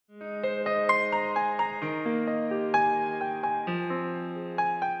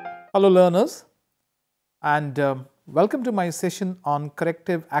Hello learners, and welcome to my session on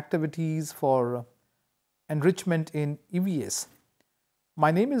corrective activities for enrichment in EVS.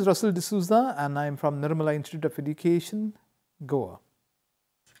 My name is Russell D'Souza and I am from Nirmala Institute of Education, Goa.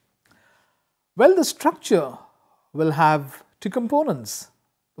 Well, the structure will have two components.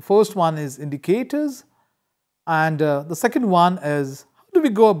 The first one is indicators and the second one is how do we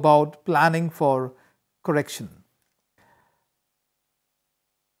go about planning for correction.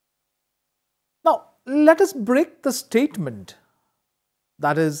 Now, let us break the statement,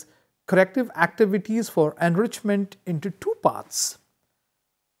 that is corrective activities for enrichment, into two parts,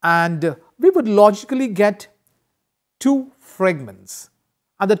 and we would logically get two fragments,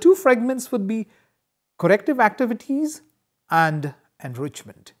 and the two fragments would be corrective activities and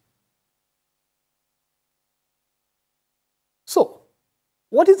enrichment. So,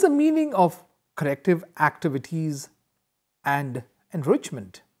 what is the meaning of corrective activities and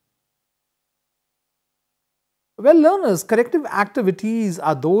enrichment? Well, learners, corrective activities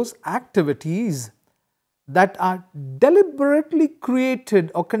are those activities that are deliberately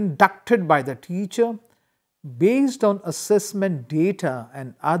created or conducted by the teacher based on assessment data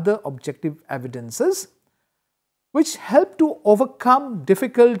and other objective evidences which help to overcome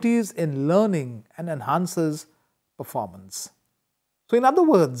difficulties in learning and enhances performance. So, in other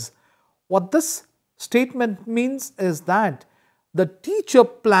words, what this statement means is that the teacher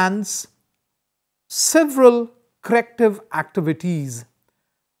plans several corrective activities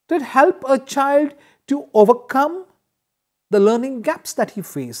that help a child to overcome the learning gaps that he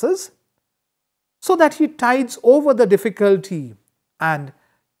faces so that he tides over the difficulty and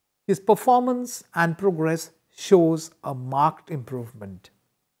his performance and progress shows a marked improvement.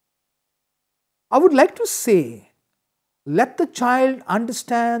 I would like to say, let the child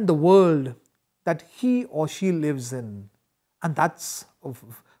understand the world that he or she lives in, and that's a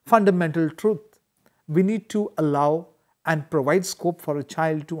fundamental truth. We need to allow and provide scope for a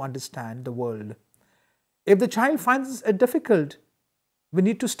child to understand the world. If the child finds it difficult, we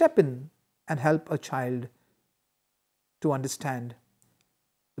need to step in and help a child to understand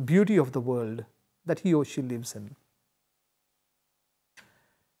the beauty of the world that he or she lives in.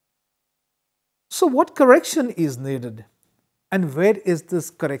 So, what correction is needed and where is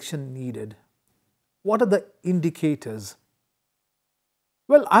this correction needed? What are the indicators?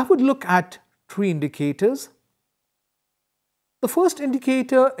 Well, I would look at three indicators. The first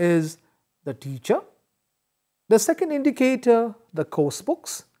indicator is the teacher, the second indicator the course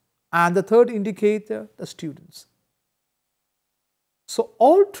books, and the third indicator the students. So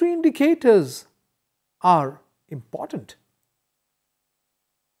all three indicators are important.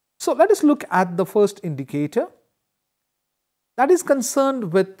 So let us look at the first indicator that is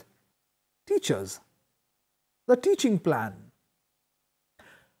concerned with teachers, the teaching plan.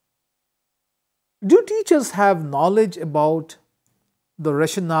 Do teachers have knowledge about the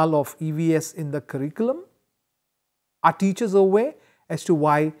rationale of EVS in the curriculum? Are teachers aware as to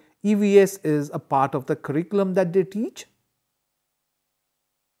why EVS is a part of the curriculum that they teach?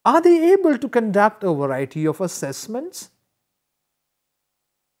 Are they able to conduct a variety of assessments?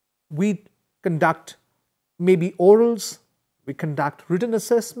 We conduct maybe orals, we conduct written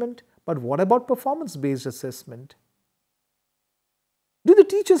assessment, but what about performance-based assessment? Do the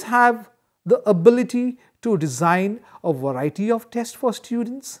teachers have the ability to design a variety of tests for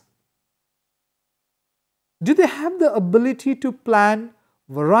students? Do they have the ability to plan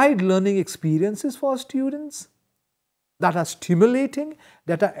varied learning experiences for students that are stimulating,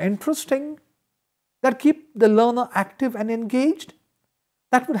 that are interesting, that keep the learner active and engaged?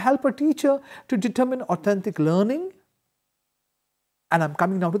 That would help a teacher to determine authentic learning. And I'm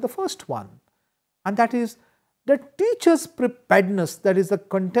coming now to the first one, and that is the teacher's preparedness, that is the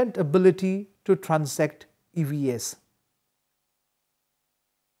content ability to transact EVS.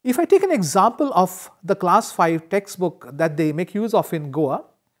 If I take an example of the class 5 textbook that they make use of in Goa,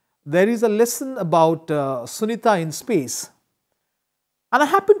 there is a lesson about Sunita in space. And I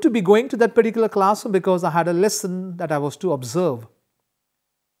happened to be going to that particular classroom because I had a lesson that I was to observe.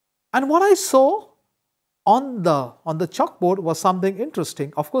 And what I saw on the chalkboard was something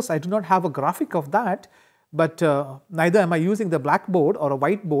interesting. Of course, I do not have a graphic of that, but neither am I using the blackboard or a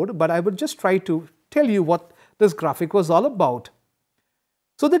whiteboard, but I would just try to tell you what this graphic was all about.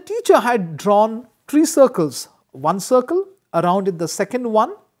 So the teacher had drawn three circles, one circle, around it the second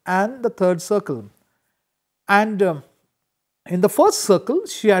one, and the third circle. And in the first circle,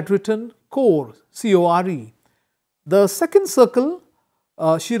 she had written core, C-O-R-E. The second circle,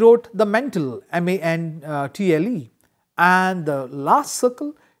 she wrote the mantle, M-A-N-T-L-E. And the last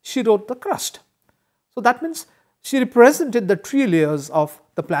circle, she wrote the crust. So that means she represented the three layers of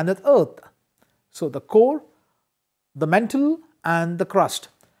the planet Earth. So the core, the mantle, and the crust.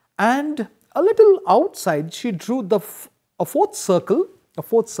 And a little outside, she drew a fourth circle,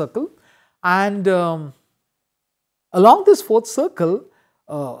 and along this fourth circle,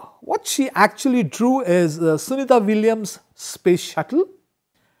 what she actually drew is Sunita Williams' space shuttle,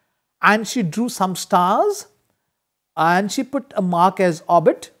 and she drew some stars, and she put a mark as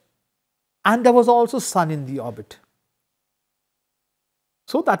orbit, and there was also sun in the orbit.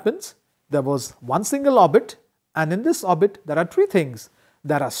 So that means there was one single orbit, and in this orbit there are three things.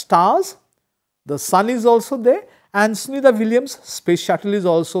 There are stars, the sun is also there, and Sunita Williams' space shuttle is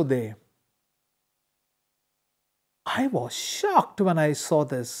also there. I was shocked when I saw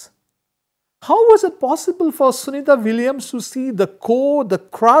this. How was it possible for Sunita Williams to see the core, the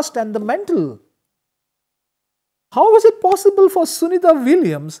crust, and the mantle? How was it possible for Sunita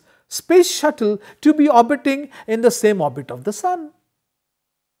Williams' space shuttle to be orbiting in the same orbit of the sun?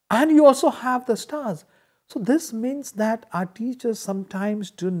 And you also have the stars. So this means that our teachers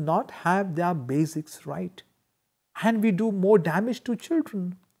sometimes do not have their basics right. And we do more damage to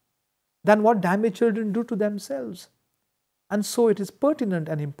children than what damage children do to themselves. And so it is pertinent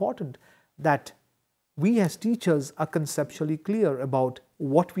and important that we as teachers are conceptually clear about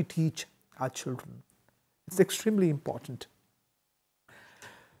what we teach our children. It's extremely important.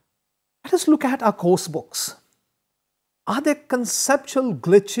 Let us look at our course books. Are there conceptual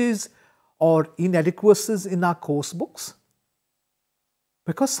glitches or inadequacies in our course books?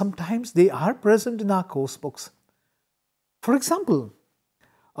 Because sometimes they are present in our course books. For example,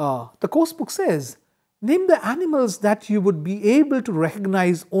 the course book says, name the animals that you would be able to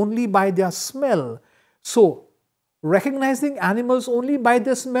recognize only by their smell. So, recognizing animals only by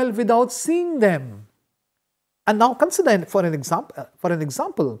their smell without seeing them. And now consider for an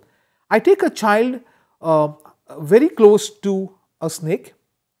example, I take a child very close to a snake,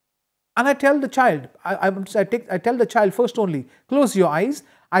 and I tell the child, I tell the child first only, close your eyes.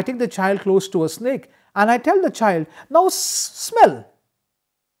 I take the child close to a snake, and I tell the child, now smell.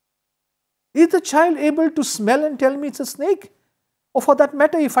 Is the child able to smell and tell me it's a snake? Or for that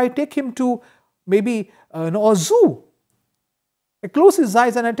matter, if I take him to maybe a zoo, I close his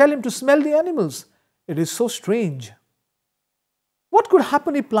eyes and I tell him to smell the animals. It is so strange. What could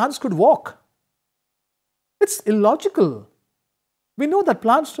happen if plants could walk? It's illogical. We know that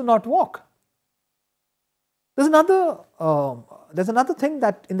plants do not walk. There's another thing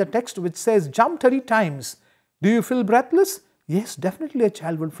that in the text which says, jump 30 times. Do you feel breathless? Yes, definitely a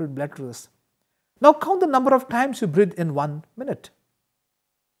child will feel breathless. Now count the number of times you breathe in 1 minute.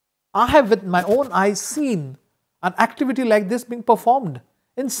 I have with my own eyes seen an activity like this being performed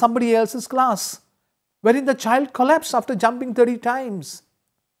in somebody else's class, wherein the child collapsed after jumping 30 times.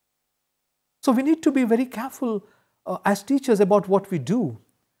 So we need to be very careful as teachers about what we do.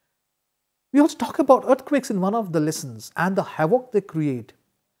 We also talk about earthquakes in one of the lessons and the havoc they create.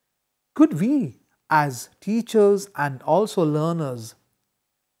 Could we as teachers and also learners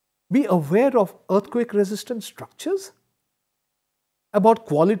be aware of earthquake resistant structures? About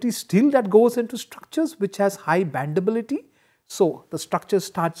quality steel that goes into structures which has high bendability, so the structures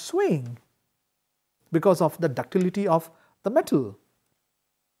start swaying because of the ductility of the metal.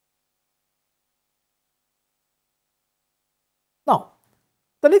 Now,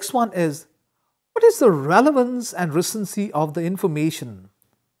 the next one is, what is the relevance and recency of the information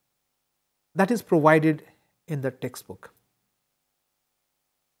that is provided in the textbook?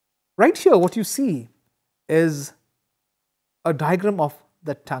 Right here, what you see is a diagram of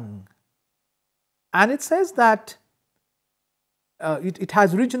the tongue, and it says that it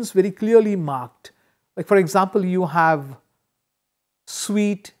has regions very clearly marked. Like for example, you have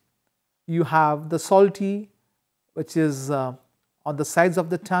sweet, you have the salty, which is on the sides of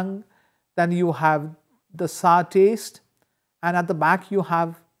the tongue, then you have the sour taste, and at the back you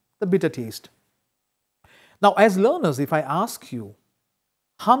have the bitter taste. Now as learners, if I ask you,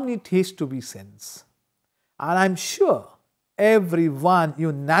 how many tastes do we sense? And I'm sure everyone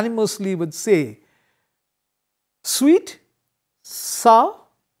unanimously would say sweet, sour,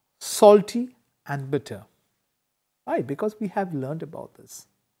 salty, and bitter. Why? Because we have learned about this.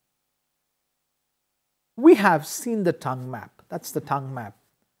 We have seen the tongue map. That's the tongue map.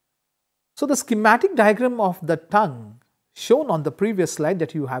 So the schematic diagram of the tongue shown on the previous slide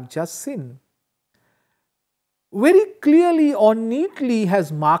that you have just seen very clearly or neatly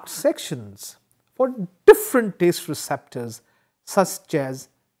has marked sections for different taste receptors, such as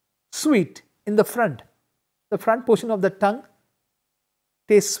sweet in the front. The front portion of the tongue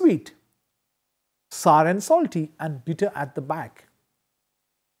tastes sweet, sour and salty, and bitter at the back.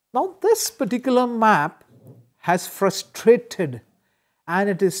 Now this particular map has frustrated, and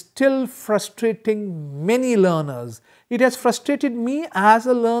it is still frustrating many learners. It has frustrated me as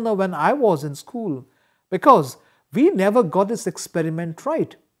a learner when I was in school, because we never got this experiment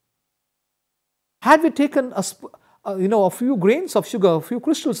right. Had we taken a few grains of sugar, a few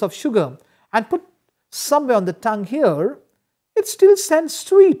crystals of sugar, and put somewhere on the tongue here, it still sounds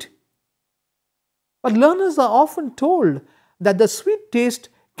sweet. But learners are often told that the sweet taste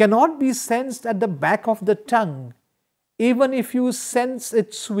cannot be sensed at the back of the tongue, even if you sense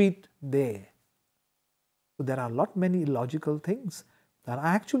it sweet there. So there are many illogical things that are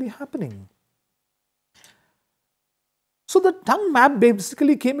actually happening. So the tongue map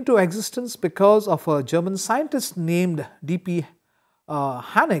basically came into existence because of a German scientist named D.P.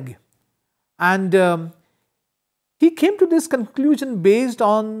 Hannig, and he came to this conclusion based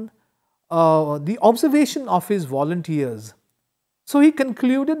on the observation of his volunteers. So he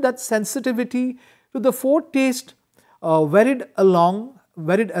concluded that sensitivity to the four tastes varied around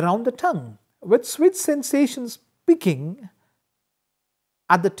the tongue, with sweet sensations peaking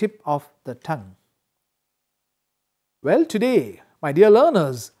at the tip of the tongue. Well, today, my dear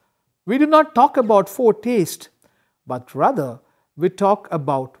learners, we do not talk about four tastes, but rather we talk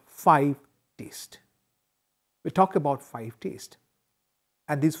about five tastes. We talk about five tastes.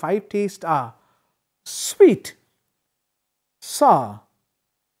 And these five tastes are sweet, sour,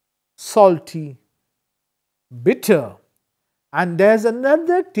 salty, bitter, and there's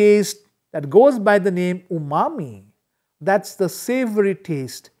another taste that goes by the name umami. That's the savory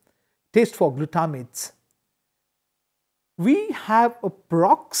taste for glutamates. We have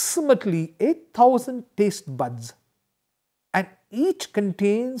approximately 8,000 taste buds, and each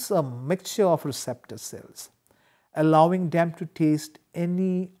contains a mixture of receptor cells, allowing them to taste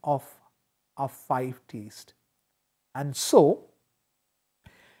any of our five tastes. And so,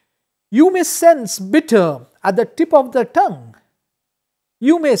 you may sense bitter at the tip of the tongue.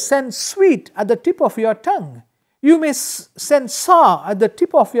 You may sense sweet at the tip of your tongue. You may sense sour at the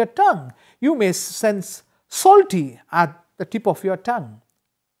tip of your tongue. You may sense salty at the tip of your tongue.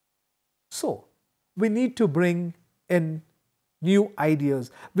 So, we need to bring in new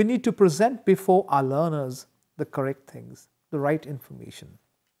ideas. We need to present before our learners the correct things, the right information.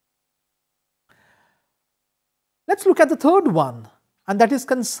 Let's look at the third one, and that is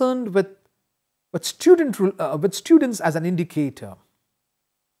concerned with students as an indicator.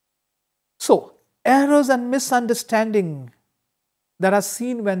 So, errors and misunderstanding that are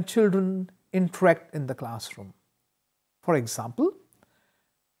seen when children interact in the classroom. For example,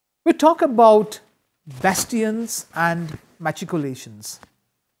 we talk about bastions and machicolations.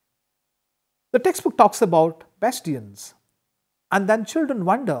 The textbook talks about bastions, and then children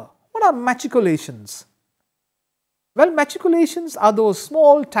wonder, what are machicolations? Well, machicolations are those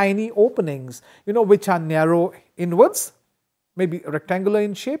small tiny openings, which are narrow inwards, maybe rectangular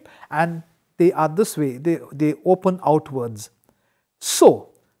in shape, and they are this way, they open outwards. So,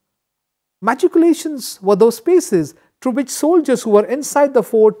 machicolations were those spaces through which soldiers who were inside the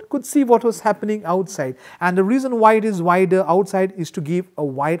fort could see what was happening outside. And the reason why it is wider outside is to give a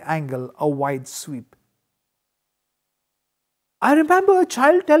wide angle, a wide sweep. I remember a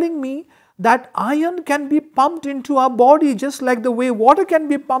child telling me that iron can be pumped into our body just like the way water can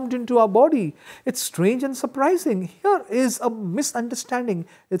be pumped into our body. It's strange and surprising. Here is a misunderstanding.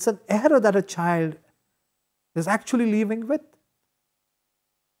 It's an error that a child is actually living with.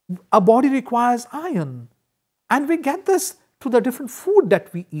 Our body requires iron, and we get this through the different food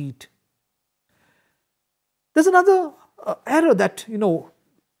that we eat. There's another error that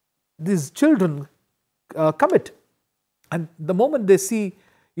these children commit, and the moment they see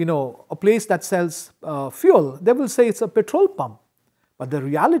a place that sells fuel, they will say it's a petrol pump. But the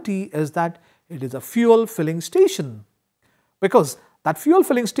reality is that it is a fuel filling station, because that fuel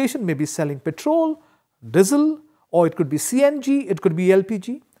filling station may be selling petrol, diesel, or it could be CNG, it could be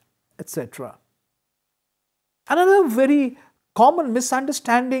LPG, etc. Another very common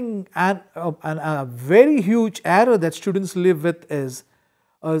misunderstanding and a very huge error that students live with is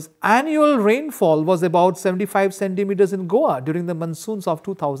annual rainfall was about 75 centimeters in Goa during the monsoons of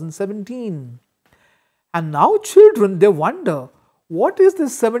 2017. And now children, they wonder, what is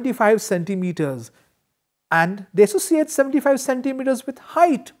this 75 centimeters? And they associate 75 centimeters with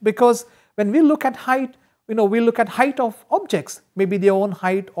height, because when we look at height, we look at height of objects, maybe their own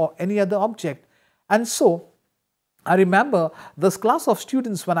height or any other object. And so, I remember this class of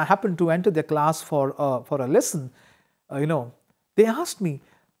students, when I happened to enter their class for a lesson, they asked me,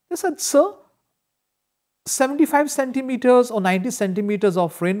 they said, sir, 75 centimeters or 90 centimeters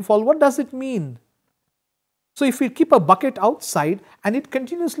of rainfall, what does it mean? So if we keep a bucket outside and it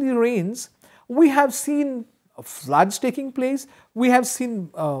continuously rains, we have seen floods taking place, we have seen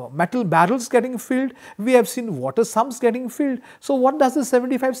metal barrels getting filled, we have seen water sumps getting filled. So what does the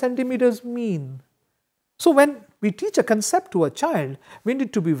 75 centimeters mean? So when we teach a concept to a child, we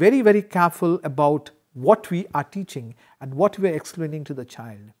need to be very, very careful about what we are teaching and what we are explaining to the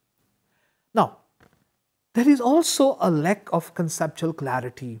child. Now, there is also a lack of conceptual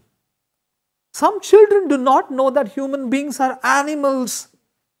clarity. Some children do not know that human beings are animals.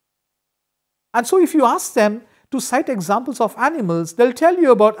 And so if you ask them to cite examples of animals, they'll tell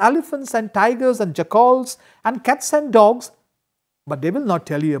you about elephants and tigers and jackals and cats and dogs, but they will not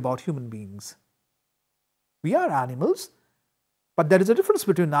tell you about human beings. We are animals, but there is a difference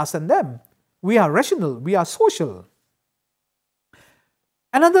between us and them. We are rational, we are social.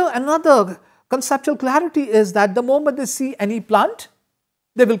 Another conceptual clarity is that the moment they see any plant,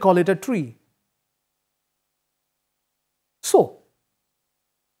 they will call it a tree. So,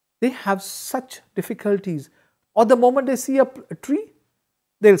 they have such difficulties. Or the moment they see a tree,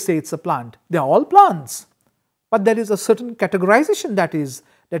 they'll say it's a plant. They are all plants. But there is a certain categorization that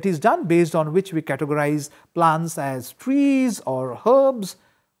is done based on which we categorize plants as trees or herbs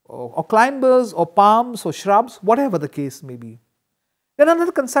or climbers or palms or shrubs, whatever the case may be. Then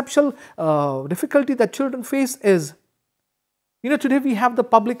another conceptual difficulty that children face is, today we have the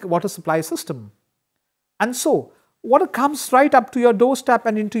public water supply system. And so, water comes right up to your doorstep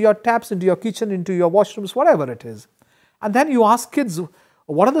and into your taps, into your kitchen, into your washrooms, whatever it is. And then you ask kids,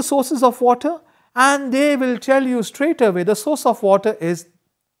 what are the sources of water? And they will tell you straight away the source of water is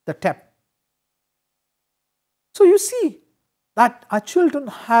the tap. So you see that our children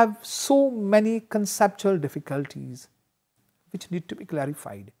have so many conceptual difficulties which need to be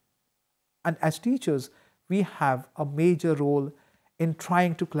clarified. And as teachers, we have a major role in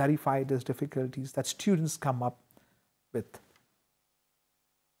trying to clarify these difficulties that students come up with.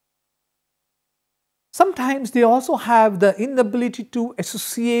 Sometimes they also have the inability to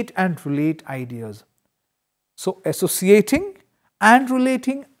associate and relate ideas. So associating and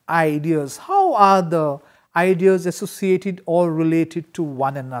relating ideas. How are the ideas associated or related to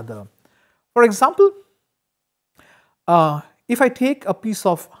one another? For example, if I take a piece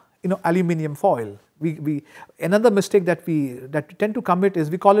of aluminium foil, another mistake that we tend to commit is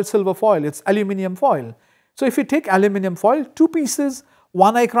we call it silver foil. It's aluminium foil. So if you take aluminium foil, two pieces,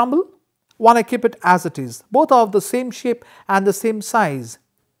 one I crumble, one I keep it as it is. Both are of the same shape and the same size.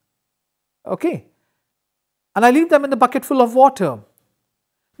 Okay. And I leave them in the bucket full of water.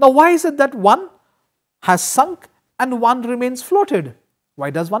 Now why is it that one has sunk and one remains floated? Why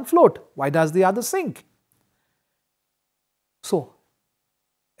does one float? Why does the other sink? So,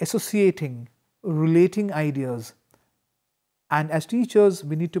 associating, relating ideas, and as teachers,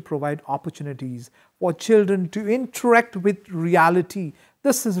 we need to provide opportunities for children to interact with reality.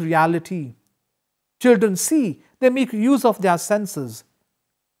 This is reality. Children see, they make use of their senses.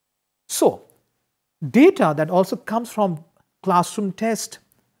 So, data that also comes from classroom tests,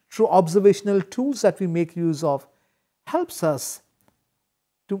 through observational tools that we make use of, helps us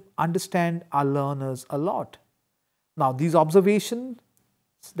to understand our learners a lot. Now, these observations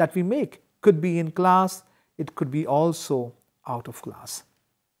that we make could be in class, it could be also out of class.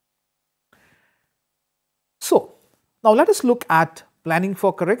 So, now let us look at planning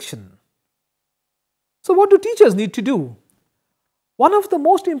for correction. So, what do teachers need to do? One of the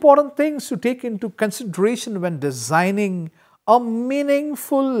most important things to take into consideration when designing a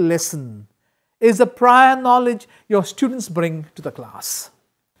meaningful lesson is the prior knowledge your students bring to the class.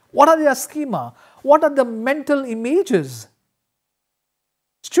 What are their schema? What are the mental images?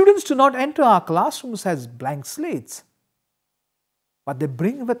 Students do not enter our classrooms as blank slates, but they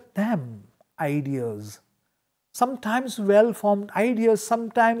bring with them ideas, sometimes well-formed ideas,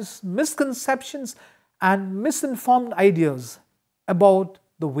 sometimes misconceptions and misinformed ideas about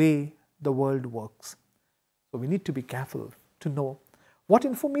the way the world works. So we need to be careful to know what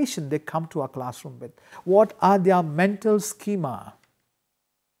information they come to our classroom with, what are their mental schema.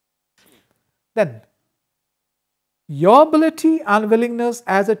 Then, your ability and willingness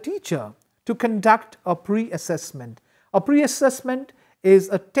as a teacher to conduct a pre-assessment. A pre-assessment is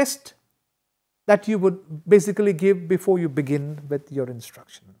a test that you would basically give before you begin with your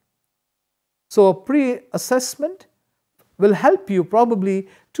instruction. So, a pre-assessment will help you probably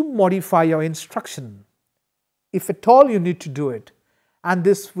to modify your instruction, if at all you need to do it, and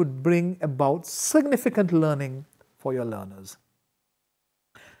this would bring about significant learning for your learners.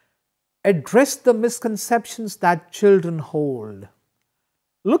 Address the misconceptions that children hold.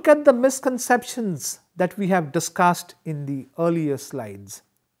 Look at the misconceptions that we have discussed in the earlier slides.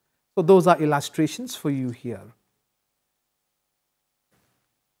 So those are illustrations for you here.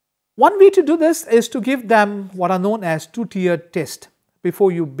 One way to do this is to give them what are known as two-tiered tests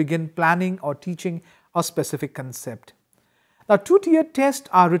before you begin planning or teaching a specific concept. Now, two-tiered tests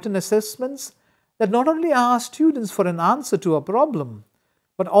are written assessments that not only ask students for an answer to a problem,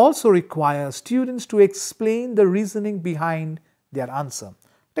 but also require students to explain the reasoning behind their answer.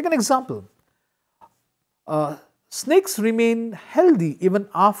 Take an example. Snakes remain healthy even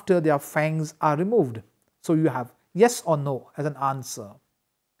after their fangs are removed. So you have yes or no as an answer.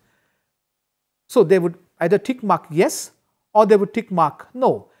 So they would either tick mark yes or they would tick mark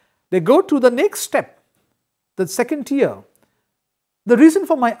no. They go to the next step, the second tier. The reason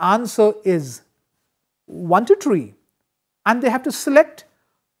for my answer is 1 to 3, and they have to select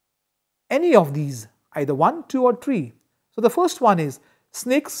any of these, either 1, 2 or 3. So the first one is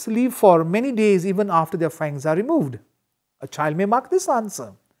snakes live for many days even after their fangs are removed. A child may mark this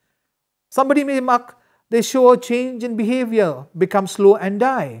answer. Somebody may mark they show a change in behavior, become slow and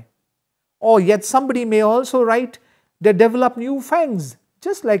die. Or yet somebody may also write they develop new fangs,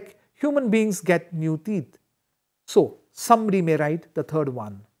 just like human beings get new teeth. So somebody may write the third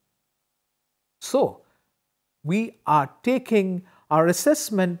one. So we are taking our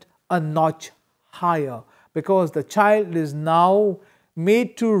assessment a notch higher because the child is now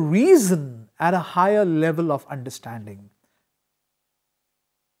made to reason at a higher level of understanding.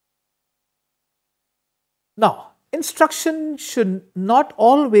 Now, instruction should not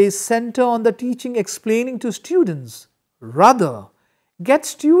always center on the teaching explaining to students. Rather, get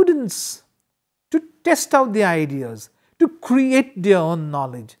students to test out their ideas, to create their own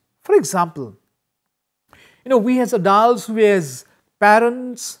knowledge. For example, we as adults, we as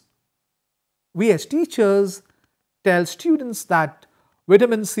parents, we as teachers tell students that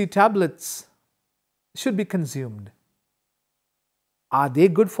vitamin C tablets should be consumed. Are they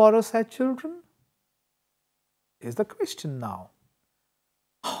good for us as children? Is the question now.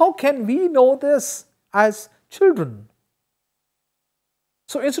 How can we know this as children?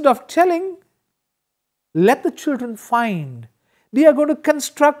 So instead of telling, let the children find. They are going to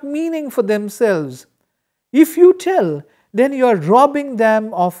construct meaning for themselves. If you tell, then you are robbing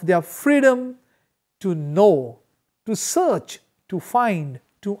them of their freedom to know, to search, to find,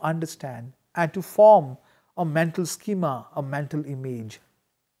 to understand, and to form a mental schema, a mental image.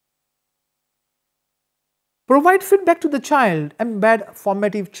 Provide feedback to the child, embed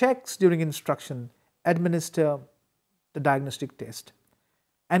formative checks during instruction, administer the diagnostic test.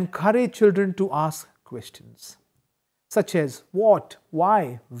 Encourage children to ask questions such as what,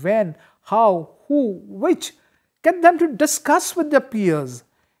 why, when, how, who, which. Get them to discuss with their peers.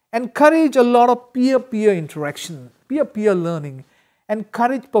 Encourage a lot of peer-peer interaction, peer-peer learning.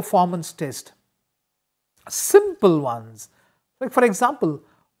 Encourage performance tests. Simple ones. Like for example,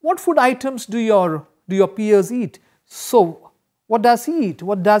 what food items do your peers eat? So, what does he eat?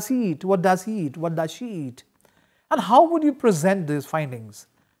 What does he eat? What does he eat? What does she eat? And how would you present these findings?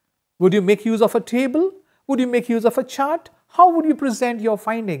 Would you make use of a table? Would you make use of a chart? How would you present your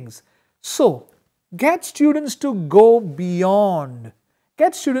findings? So, get students to go beyond.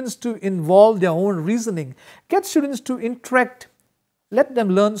 Get students to involve their own reasoning. Get students to interact. Let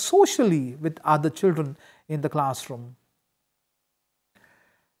them learn socially with other children in the classroom.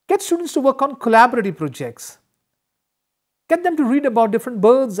 Get students to work on collaborative projects. Get them to read about different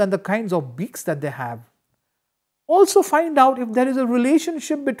birds and the kinds of beaks that they have. Also find out if there is a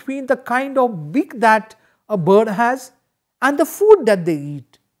relationship between the kind of beak that a bird has and the food that they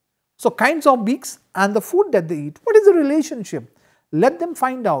eat. So kinds of beaks and the food that they eat. What is the relationship? Let them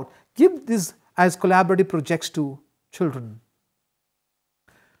find out. Give this as collaborative projects to children.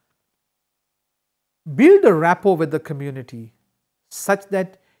 Build a rapport with the community such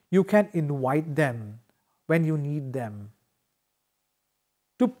that you can invite them when you need them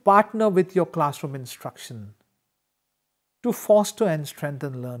to partner with your classroom instruction, to foster and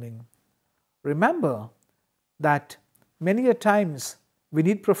strengthen learning. Remember that many a times we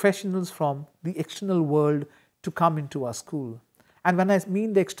need professionals from the external world to come into our school. And when I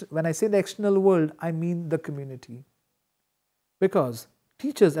say the external world, I mean the community. Because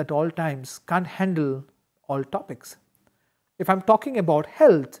teachers at all times can't handle all topics. If I'm talking about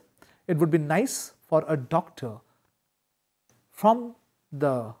health, it would be nice for a doctor from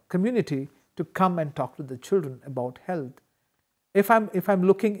the community to come and talk to the children about health. If I'm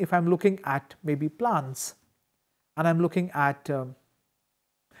looking at maybe plants, and I'm looking at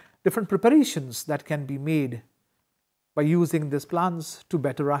different preparations that can be made by using these plants to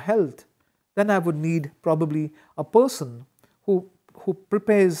better our health, then I would need probably a person who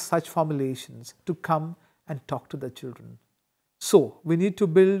prepares such formulations to come and talk to the children. So we need to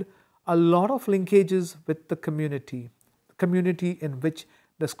build a lot of linkages with the community in which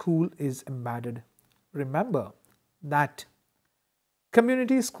the school is embedded. Remember that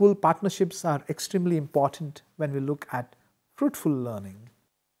community school partnerships are extremely important when we look at fruitful learning.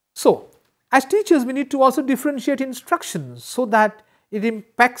 So, as teachers, we need to also differentiate instruction so that it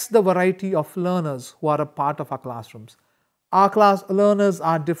impacts the variety of learners who are a part of our classrooms. Our class learners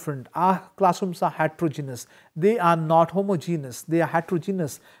are different. Our classrooms are heterogeneous. They are not homogeneous. They are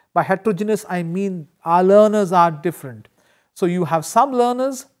heterogeneous. By heterogeneous, I mean our learners are different. So you have some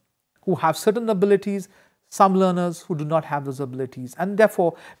learners who have certain abilities, some learners who do not have those abilities. And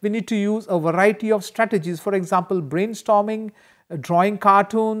therefore, we need to use a variety of strategies. For example, brainstorming, drawing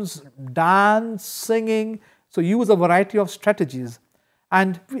cartoons, dance, singing. So use a variety of strategies.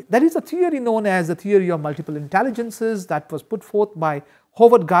 And there is a theory known as the theory of multiple intelligences that was put forth by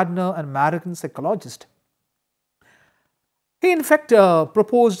Howard Gardner, an American psychologist. He in fact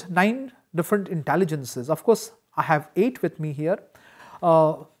proposed 9 different intelligences. Of course, I have 8 with me here,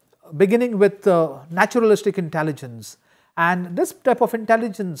 beginning with naturalistic intelligence. And this type of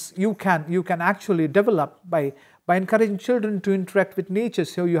intelligence you can actually develop by encouraging children to interact with nature.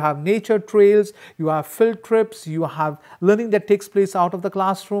 So you have nature trails, you have field trips, you have learning that takes place out of the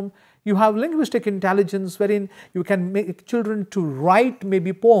classroom. You have linguistic intelligence wherein you can make children to write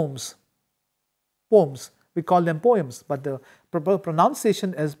maybe poems. We call them poems, but the proper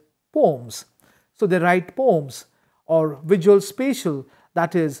pronunciation is poems. So they write poems. Or visual spatial,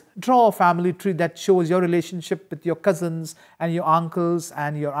 that is, draw a family tree that shows your relationship with your cousins and your uncles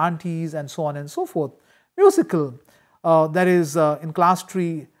and your aunties and so on and so forth. Musical, there is in class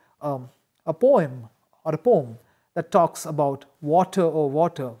tree a poem that talks about water or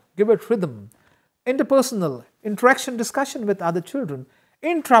water, give it rhythm. Interpersonal, interaction, discussion with other children.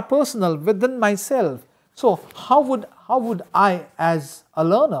 Intrapersonal, within myself. So how would I as a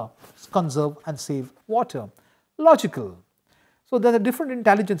learner conserve and save water? Logical. So there are different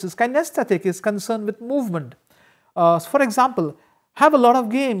intelligences. Kinesthetic is concerned with movement. For example, have a lot of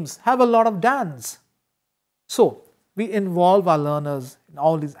games, have a lot of dance. So we involve our learners in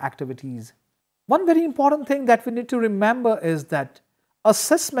all these activities. One very important thing that we need to remember is that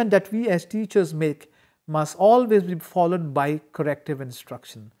assessment that we as teachers make must always be followed by corrective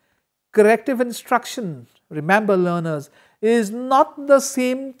instruction. Corrective instruction, remember learners, is not the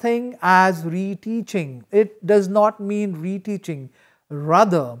same thing as reteaching. It does not mean reteaching.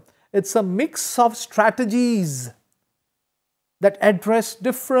 Rather, it's a mix of strategies that address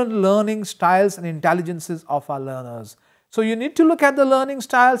different learning styles and intelligences of our learners. So you need to look at the learning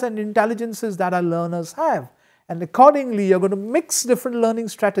styles and intelligences that our learners have. And accordingly, you're going to mix different learning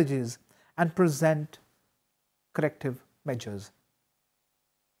strategies and present corrective measures.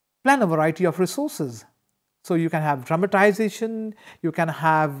 Plan a variety of resources. So you can have dramatization, you can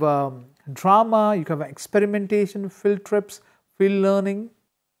have drama, you can have experimentation, field trips, field learning.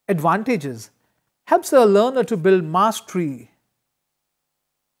 Advantages. Helps a learner to build mastery.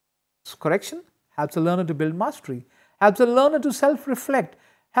 Correction. Helps a learner to build mastery. Helps a learner to self-reflect.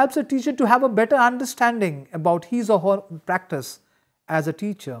 Helps a teacher to have a better understanding about his or her practice as a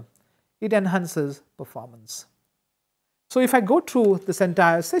teacher. It enhances performance. So if I go through this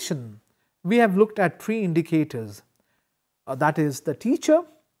entire session, we have looked at 3 indicators. That is the teacher,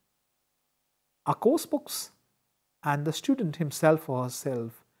 our course books, and the student himself or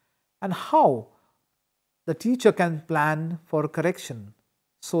herself, and how the teacher can plan for correction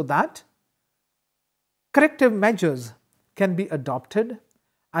so that corrective measures can be adopted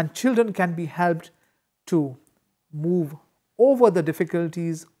and children can be helped to move over the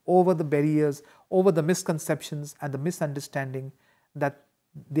difficulties, over the barriers, over the misconceptions and the misunderstanding that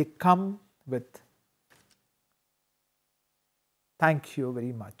they come with. Thank you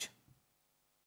very much.